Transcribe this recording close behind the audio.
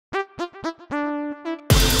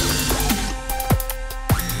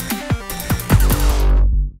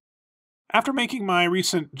After making my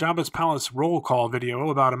recent Jabba's Palace roll call video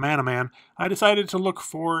about Amanaman, I decided to look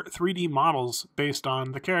for 3D models based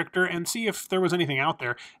on the character and see if there was anything out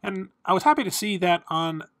there. And I was happy to see that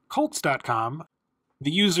on cults.com, the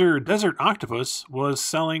user Desert Octopus was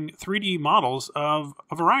selling 3D models of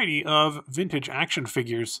a variety of vintage action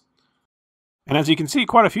figures. And as you can see,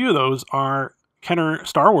 quite a few of those are Kenner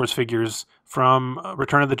Star Wars figures from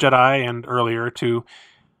Return of the Jedi and earlier too.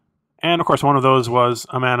 And of course, one of those was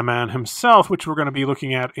Amanaman himself, which we're going to be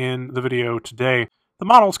looking at in the video today. The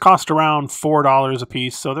models cost around $4 a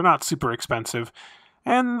piece, so they're not super expensive.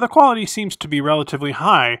 And the quality seems to be relatively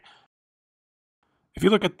high. If you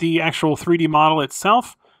look at the actual 3D model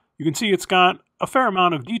itself, you can see it's got a fair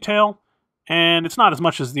amount of detail, and it's not as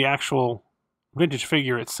much as the actual vintage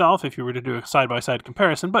figure itself if you were to do a side-by-side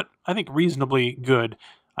comparison, but I think reasonably good.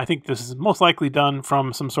 I think this is most likely done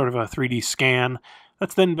from some sort of a 3D scan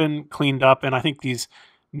that's then been cleaned up, and I think these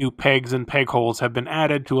new pegs and peg holes have been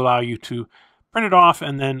added to allow you to print it off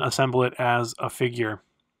and then assemble it as a figure.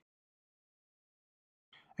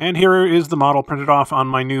 And here is the model printed off on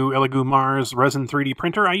my new Elegoo Mars resin 3D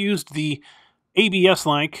printer. I used the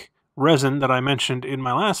ABS-like resin that I mentioned in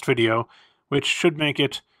my last video, which should make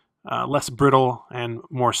it less brittle and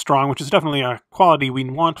more strong, which is definitely a quality we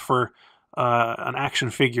want for an action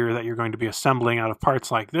figure that you're going to be assembling out of parts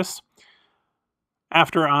like this.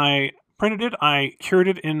 After I printed it, I cured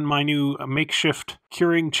it in my new makeshift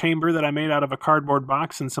curing chamber that I made out of a cardboard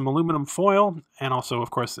box and some aluminum foil, and also, of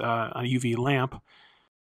course, a UV lamp.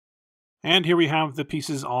 And here we have the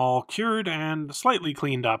pieces all cured and slightly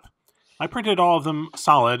cleaned up. I printed all of them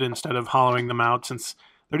solid instead of hollowing them out, since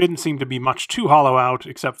there didn't seem to be much to hollow out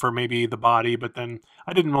except for maybe the body, but then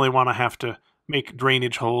I didn't really want to have to make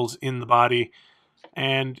drainage holes in the body,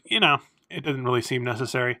 and, you know, it didn't really seem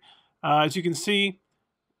necessary. As you can see,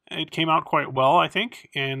 it came out quite well, I think,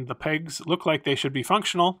 and the pegs look like they should be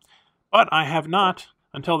functional, but I have not,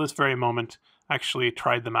 until this very moment, actually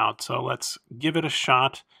tried them out, so let's give it a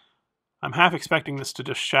shot. I'm half expecting this to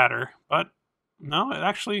just shatter, but no, it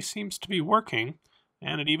actually seems to be working,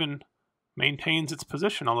 and it even maintains its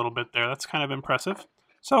position a little bit there. That's kind of impressive.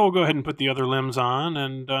 So we'll go ahead and put the other limbs on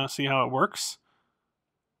and see how it works.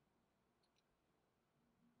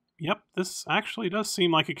 Yep, this actually does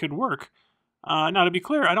seem like it could work. Now, to be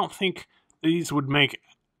clear, I don't think these would make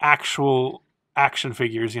actual action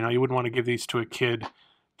figures. You know, you wouldn't want to give these to a kid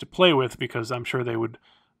to play with because I'm sure they would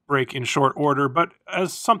break in short order. But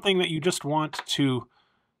as something that you just want to,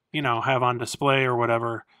 you know, have on display or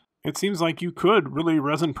whatever, it seems like you could really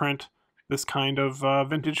resin print this kind of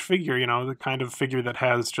vintage figure, you know, the kind of figure that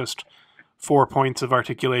has just 4 points of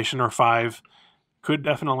articulation or 5 could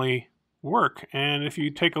definitely work. And if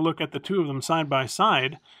you take a look at the two of them side by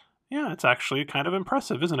side, yeah, it's actually kind of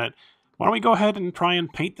impressive, isn't it? Why don't we go ahead and try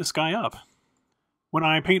and paint this guy up? When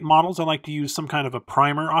I paint models, I like to use some kind of a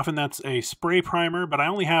primer. Often that's a spray primer, but I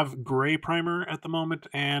only have gray primer at the moment,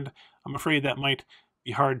 and I'm afraid that might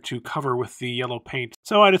be hard to cover with the yellow paint.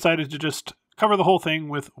 So I decided to just cover the whole thing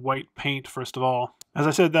with white paint first of all. As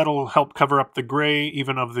I said, that'll help cover up the gray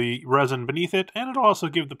even of the resin beneath it, and it'll also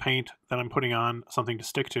give the paint that I'm putting on something to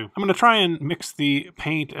stick to. I'm going to try and mix the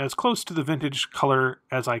paint as close to the vintage color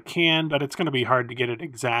as I can, but it's going to be hard to get it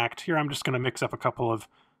exact. Here I'm just going to mix up a couple of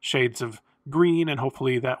shades of green, and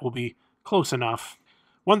hopefully that will be close enough.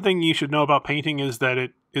 One thing you should know about painting is that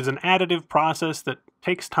it is an additive process that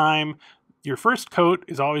takes time. Your first coat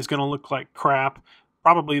is always going to look like crap.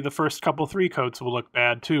 Probably the first couple 3 coats will look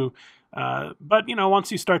bad too. But, you know,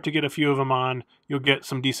 once you start to get a few of them on, you'll get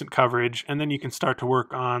some decent coverage, and then you can start to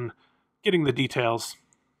work on getting the details.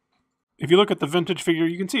 If you look at the vintage figure,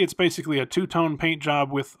 you can see it's basically a 2-tone paint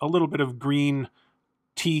job with a little bit of green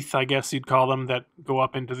teeth, I guess you'd call them, that go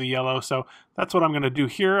up into the yellow. So that's what I'm going to do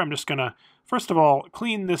here. I'm just going to, first of all,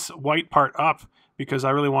 clean this white part up because I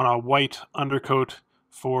really want a white undercoat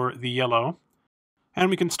for the yellow. And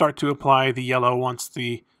we can start to apply the yellow once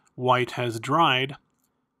the white has dried.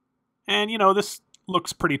 And, you know, this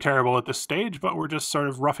looks pretty terrible at this stage, but we're just sort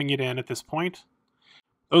of roughing it in at this point.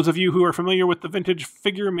 Those of you who are familiar with the vintage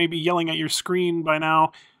figure may be yelling at your screen by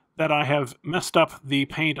now that I have messed up the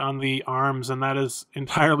paint on the arms, and that is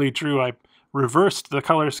entirely true. I reversed the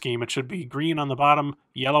color scheme. It should be green on the bottom,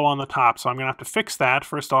 yellow on the top, so I'm going to have to fix that.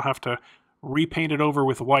 First, I'll have to repaint it over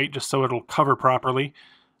with white just so it'll cover properly,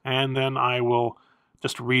 and then I will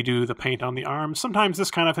just redo the paint on the arms. Sometimes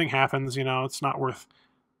this kind of thing happens, you know, it's not worth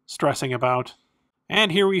stressing about.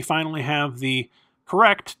 And here we finally have the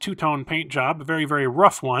correct 2-tone paint job, a very, very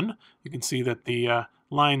rough one. You can see that the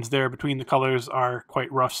lines there between the colors are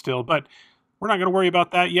quite rough still, but we're not going to worry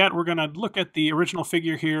about that yet. We're going to look at the original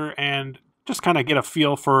figure here and just kind of get a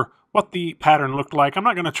feel for what the pattern looked like. I'm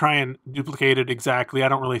not going to try and duplicate it exactly. I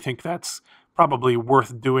don't really think that's probably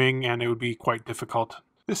worth doing, and it would be quite difficult.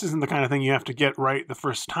 This isn't the kind of thing you have to get right the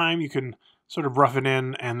first time. You can sort of rough it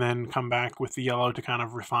in and then come back with the yellow to kind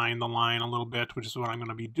of refine the line a little bit, which is what I'm going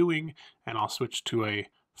to be doing. And I'll switch to a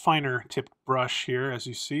finer tipped brush here, as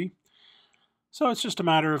you see. So it's just a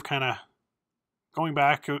matter of kind of going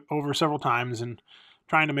back over several times and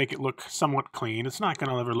trying to make it look somewhat clean. It's not going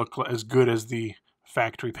to ever look as good as the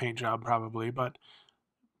factory paint job probably, but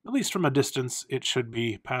at least from a distance it should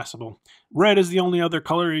be passable. Red is the only other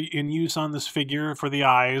color in use on this figure for the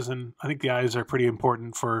eyes, and I think the eyes are pretty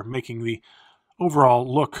important for making the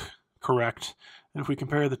overall look correct. And if we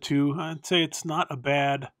compare the two, I'd say it's not a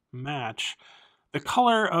bad match. The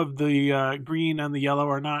color of the green and the yellow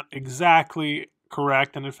are not exactly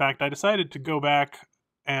correct, and in fact I decided to go back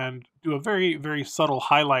and do a very, very subtle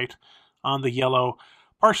highlight on the yellow,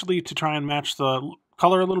 partially to try and match the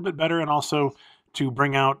color a little bit better, and also to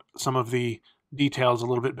bring out some of the details a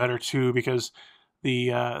little bit better too, because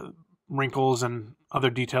the wrinkles and other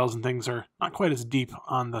details and things are not quite as deep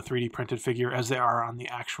on the 3D printed figure as they are on the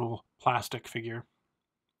actual plastic figure.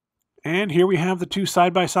 And here we have the two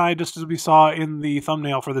side by side, just as we saw in the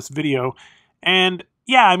thumbnail for this video. And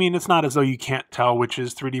yeah, I mean, it's not as though you can't tell which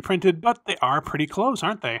is 3D printed, but they are pretty close,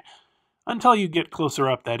 aren't they? Until you get closer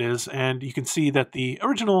up, that is, and you can see that the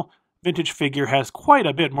original vintage figure has quite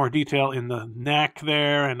a bit more detail in the neck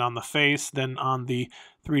there and on the face than on the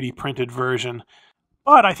 3D printed version.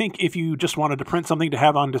 But I think if you just wanted to print something to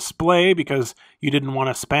have on display because you didn't want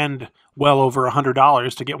to spend well over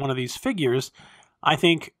 $100 to get one of these figures, I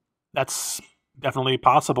think that's definitely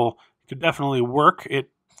possible. It could definitely work. It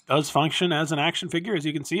does function as an action figure, as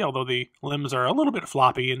you can see, although the limbs are a little bit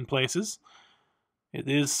floppy in places. It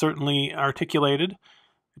is certainly articulated.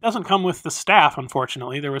 It doesn't come with the staff,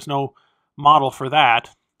 unfortunately. There was no model for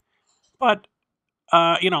that. But,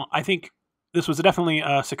 I think this was definitely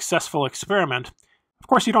a successful experiment. Of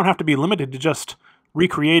course, you don't have to be limited to just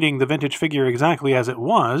recreating the vintage figure exactly as it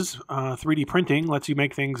was. 3D printing lets you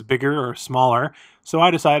make things bigger or smaller. So I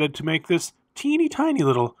decided to make this teeny tiny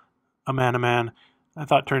little Amanaman. I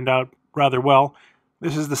thought turned out rather well.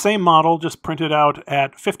 This is the same model, just printed out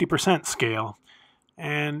at 50% scale.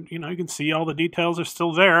 And, you can see all the details are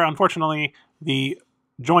still there. Unfortunately, the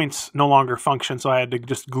joints no longer function, so I had to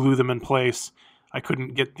just glue them in place. I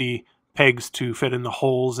couldn't get the pegs to fit in the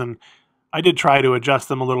holes, and I did try to adjust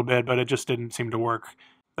them a little bit, but it just didn't seem to work.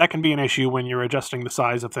 That can be an issue when you're adjusting the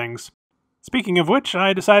size of things. Speaking of which,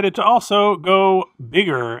 I decided to also go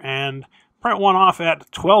bigger and print one off at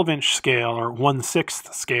 12-inch scale, or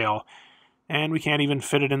 1/6 scale. And we can't even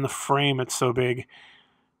fit it in the frame, it's so big.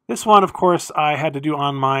 This one, of course, I had to do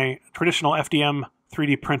on my traditional FDM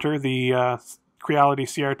 3D printer, the Creality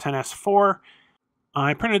CR10S4.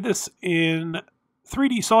 I printed this in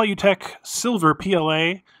 3D Solutech Silver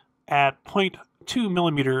PLA at 0.2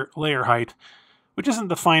 millimeter layer height, which isn't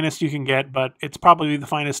the finest you can get, but it's probably the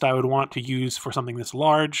finest I would want to use for something this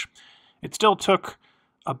large. It still took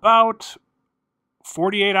about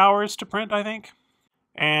 48 hours to print, I think.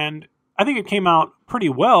 And I think it came out pretty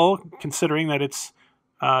well, considering that it's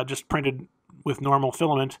just printed with normal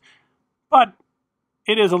filament, but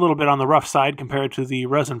it is a little bit on the rough side compared to the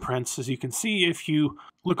resin prints, as you can see if you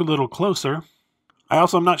look a little closer. I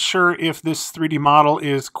also am not sure if this 3D model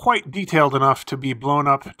is quite detailed enough to be blown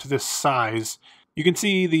up to this size. You can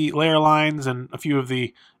see the layer lines and a few of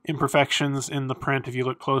the imperfections in the print if you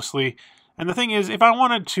look closely. And the thing is, if I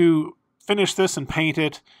wanted to finish this and paint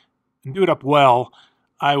it and do it up well,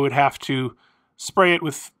 I would have to spray it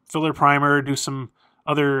with filler primer, do some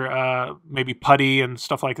other maybe putty and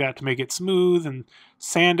stuff like that to make it smooth, and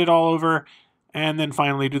sand it all over, and then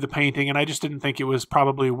finally do the painting. And I just didn't think it was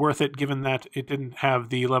probably worth it, given that it didn't have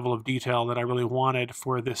the level of detail that I really wanted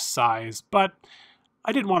for this size. But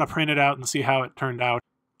I did want to print it out and see how it turned out.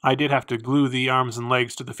 I did have to glue the arms and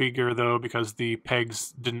legs to the figure, though, because the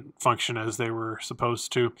pegs didn't function as they were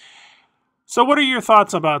supposed to. So what are your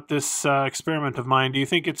thoughts about this experiment of mine? Do you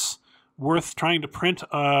think it's worth trying to print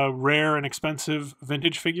a rare and expensive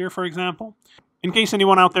vintage figure, for example? In case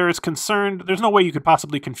anyone out there is concerned, there's no way you could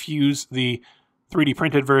possibly confuse the 3D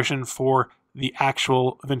printed version for the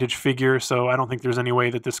actual vintage figure, so I don't think there's any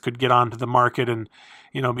way that this could get onto the market and,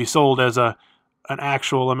 be sold as an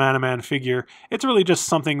actual Amanaman figure. It's really just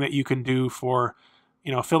something that you can do for,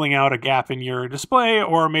 filling out a gap in your display,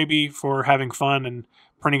 or maybe for having fun and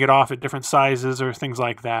printing it off at different sizes or things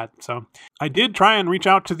like that. So I did try and reach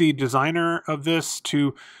out to the designer of this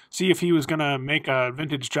to see if he was going to make a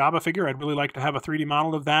vintage Java figure. I'd really like to have a 3D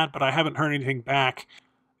model of that, but I haven't heard anything back.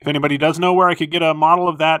 If anybody does know where I could get a model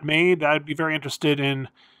of that made, I'd be very interested in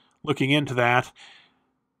looking into that.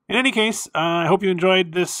 In any case, I hope you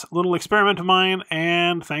enjoyed this little experiment of mine,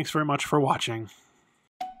 and thanks very much for watching.